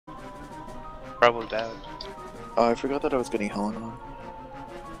Probably dead. Oh, I forgot that I was getting Helen on.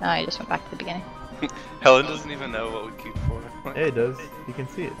 No, I just went back to the beginning. Helen doesn't even know what we queued for. Yeah, he does. He can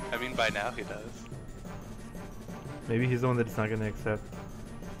see it. I mean, by now he does. Maybe he's the one that's not gonna accept.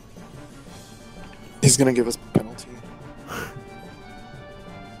 He's gonna give us penalty.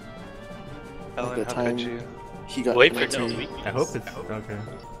 Helen, Like the how could time you? he got Wait for penalty. no weakness. I hope it's okay.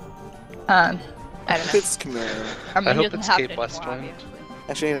 I don't If know. it's Chimera. Our I menu hope doesn't it's have Cape it anymore, Westwind. obviously.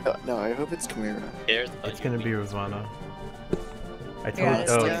 Actually, no, I hope it's Chimera. There's It's gonna be Ravana. I told Yeah,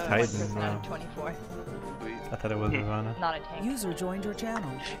 oh, it's it's Titan. It's Wow. 24. I thought it was Ravana. Not a tank. User joined your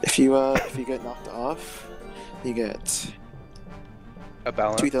channel. If you get knocked off, you get A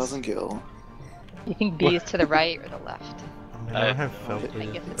balance. 2,000 gil. You think B is to the right or the left? I mean, I don't have felt I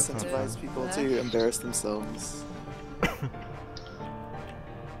it. guess it's That's not Incentivize fun. people to embarrass themselves.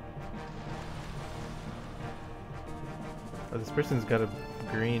 Oh, this person's got a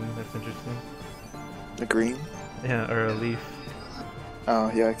green. That's interesting. A green? Yeah, or a leaf.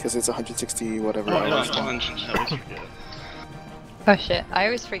 Oh, yeah, because it's 160 whatever Oh, hours. I always forget. Oh shit, I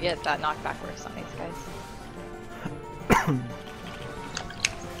always forget that knockback works on these guys.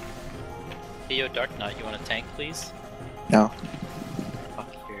 Hey, yo, Dark Knight, you want a tank, please? No.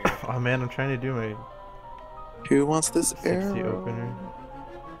 Fuck here. Oh man, I'm trying to do my Who wants this 60 arrow? opener.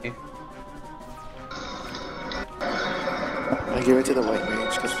 I gave it to the white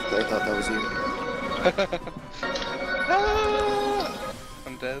mage because I thought that was you.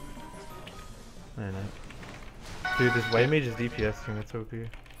 I'm dead. I know. Dude, this white mage is DPSing. That's OP.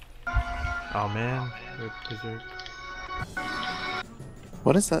 Oh man, rip berserk.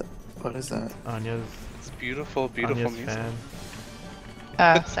 What is that? What is that? Anya's It's beautiful, beautiful Anya's music. fan.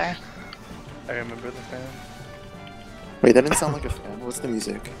 Oh, sorry. I remember the fan. Wait, that didn't sound like a fan. What's the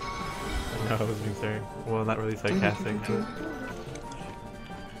music? No, I was being sorry. Well, not really sarcastic.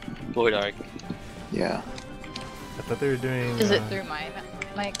 Void Arc. Yeah. I thought they were doing. Is it through my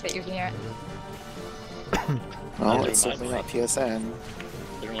mic that you're hearing it? Well, Neither it's am I certainly not mine. PSN.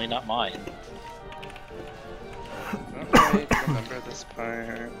 Certainly not mine. I don't quite remember this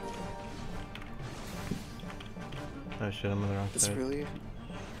part. Oh shit, I'm on the wrong It's side. really...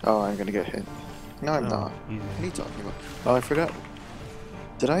 Oh, I'm gonna get hit. No, I'm Oh, not. easy. What are you talking about? Oh, I forgot.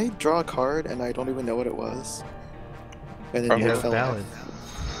 Did I draw a card and I don't even know what it was? And then Probably you has fell balance.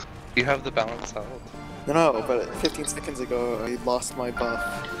 You have the balance held. No, but 15 seconds ago I lost my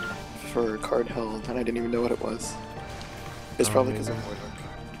buff for card held and I didn't even know what it was. It's Oh, probably because of maybe. Void Arc.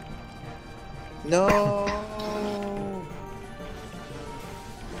 No!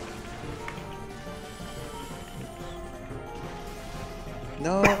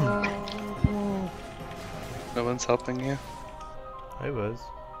 No! No one's helping you. I was.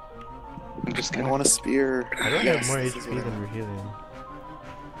 I'm just I kidding. want a spear. I don't Yes, have more this is HP what I than want. Verhelion.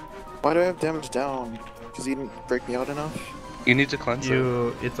 Why do I have damage down? Because you didn't break me out enough? You need to cleanse it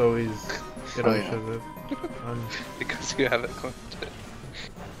It's always. It Oh, always yeah. shows up. because you haven't cleansed it.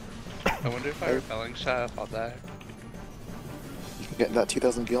 I wonder if I repelling shot if I'll die. Get that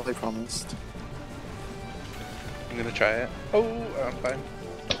 2,000 gil I promised. I'm gonna try it. Oh, I'm fine.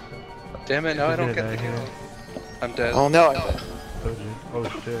 Damn it, now I Who's don't gonna get the die here? heal. I'm dead. Oh no, I'm dead. Told you. Oh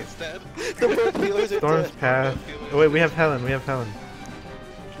shit. He's dead. The both healers are Storm's dead. path. Oh wait, we have Helen. We have Helen.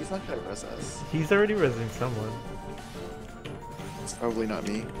 He's not gonna res us. He's already resing someone. It's probably not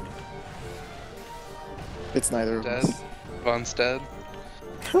me. It's neither of Dead. us. Vaughn's dead.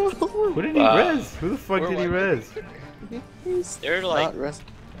 Who did he Wow. res? Who the fuck We're did he wiping. res? There are like, Not res.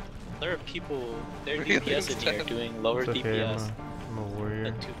 there are people, there are Really DPS in here dead. doing lower It's okay, DPS I'm a warrior.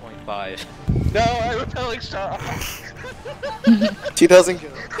 than 2.5. No, I repelling shot. 2,000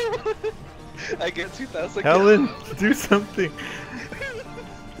 gil. I get 2,000. Helen, do something.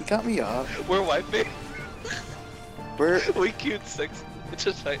 He got me up. We're wiping. We're We queued 6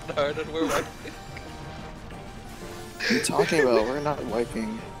 to Titan hard and we're wiping. what are you talking about? We're not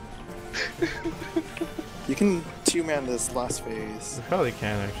wiping. You can two-man this last phase. We probably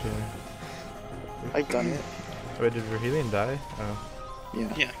can actually. I've done it. Wait, did Verhelion die? Oh.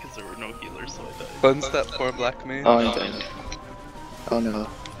 Yeah. Yeah, because there were no healers, so I died. Cleanse that poor black mage. Oh, I'm dead. Oh no.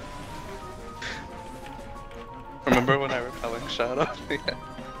 Remember when I repelling shot off? Yeah.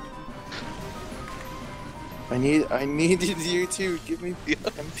 I needed you to give me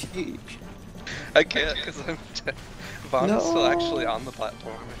MP. I can't because I'm dead. Vaughn is still No. actually on the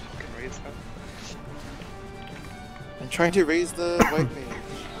platform if you can raise him. I'm trying to raise the white mage.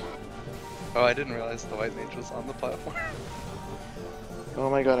 Oh, I didn't realize the white mage was on the platform. Oh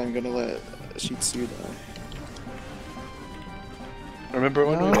my god, I'm gonna let Shitsu die. Remember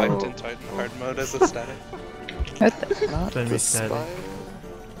when we No. wiped in Titan hard mode as a static? What the? Not Send the me static. spire.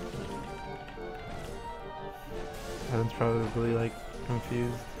 Evan's probably like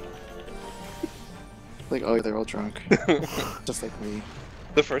confused. Like, oh, they're all drunk. Just like me.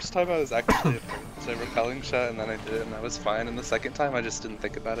 The first time I was actually opposed to repelling shot, and then I did it, and I was fine. And the second time, I just didn't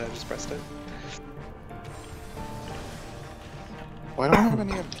think about it. I just pressed it. Why don't I have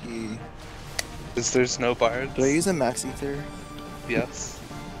any MP? Because there's no bards. Did I use a max ether? Yes.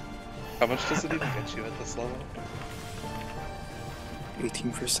 How much does it even get you at this level?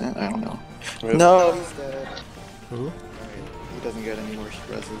 18%? I don't know. Really? No, he's dead. Who? Alright, he doesn't get any more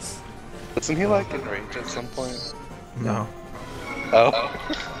reses. Wasn't he like in rage at some point? No.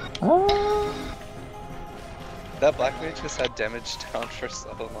 Oh. That black mage just had damage down for so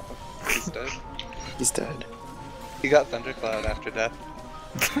long. He's dead. He's dead. He got Thundercloud after death.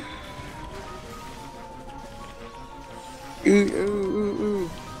 Ooh, ooh, ooh, ooh.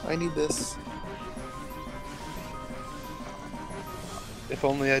 I need this. If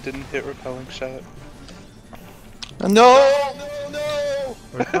only I didn't hit repelling shot. No! No, no!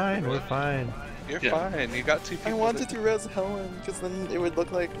 We're fine, we're fine. You're Yeah. fine. You got two people. I wanted to res Helen, because then it would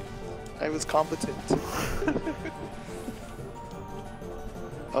look like I was competent.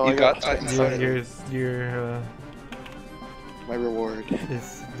 Oh, You I got Titan Titan Fire. Your My reward.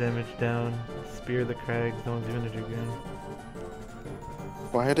 is damage down. Spear the crags, no one's doing it again.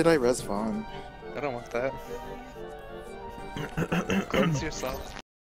 Why did I res Vaughn? I don't want that. Cleanse yourself.